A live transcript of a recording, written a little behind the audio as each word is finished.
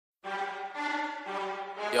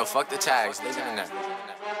Yo, fuck the tags, leave it in there.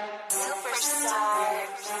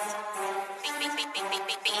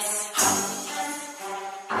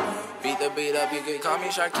 Beat the beat up, you can call me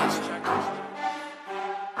Sharkeisha.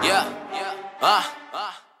 Yeah.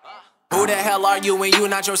 Who the hell are you when you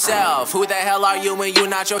not yourself? Who the hell are you when you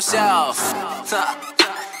not yourself?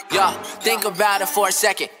 Yo, think about it for a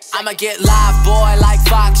second. I'ma get live, boy, like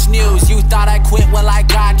Fox News. You thought I quit, well, I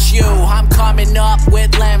got you. I'm coming up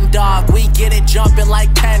with Lem Dog. We get it jumping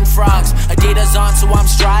like 10 frogs. Adidas on, so I'm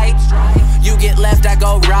straight. You get left, I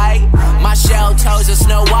go right. My shell toes are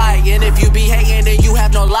Snow White. And if you be hating, then you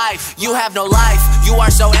have no life. You have no life. You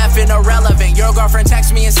are so effing irrelevant. Your girlfriend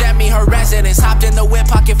texted me and sent me her residence. Hopped in the whip,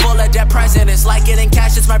 pocket full of dead presidents. Like it in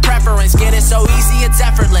cash, it's my preference. Get it so easy, it's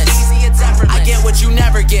effortless. I get what you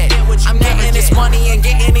never get. I'm getting this money and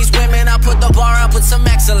getting these women. I put the bar up with some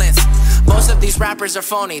excellence. Most of these rappers are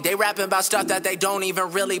phony. They rapping about stuff that they don't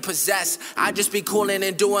even really possess. I just be coolin'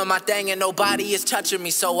 and doing my thing, and nobody is touching me,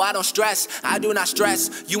 so I don't stress. I do not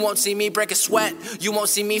stress. You won't see me break a sweat. You won't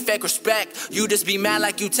see me fake respect. You just be mad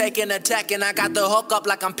like you taking a tech, and I got the hook up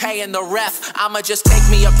like I'm paying the ref. I'ma just take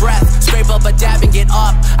me a breath, scrape up a dab and get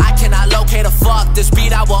up. I cannot locate a fuck. This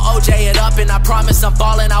beat I will OJ it up, and I promise I'm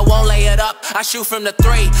ballin', I won't lay it up. I shoot from the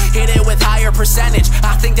 3, hit it with higher percentage.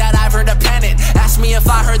 I think that I've earned a pennant. Ask me if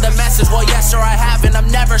I heard the message. Well, yes sir, I have, and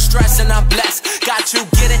I'm never stressing, I'm blessed. Got to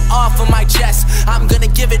get it off of my chest. I'm gonna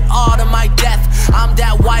give it all to my death. I'm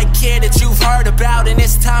that white kid that you've heard about, and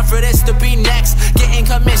it's time for this to be next. Getting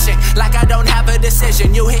commission like I don't have a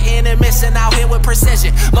decision. You hitting and missing, I'll hit with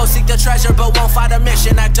precision. Most seek the treasure but won't find a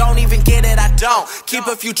mission. I don't even get it, I don't. Keep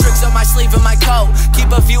a few tricks on my sleeve in my coat.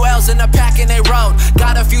 Keep a few L's in the pack and they road.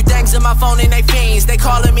 Got a few things in my phone and they fiends. They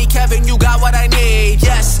calling me Kevin, you got what I need.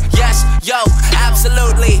 Yes, yo,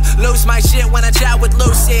 absolutely. Lose my shit when I chat with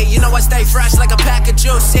Lucy. You know I stay fresh like a pack of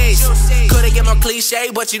juices. Couldn't get more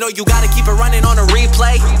cliche, but you know you gotta keep it running on a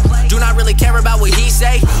replay. Do not really care about what he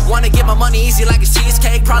say. Wanna get my money easy like it's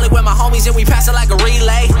cheesecake. Probably with my homies and we pass it like a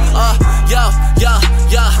relay. Yo,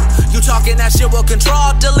 you talking that shit will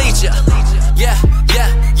control, delete ya. Yeah,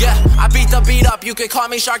 I beat the beat up, you can call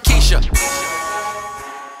me Sharkeisha.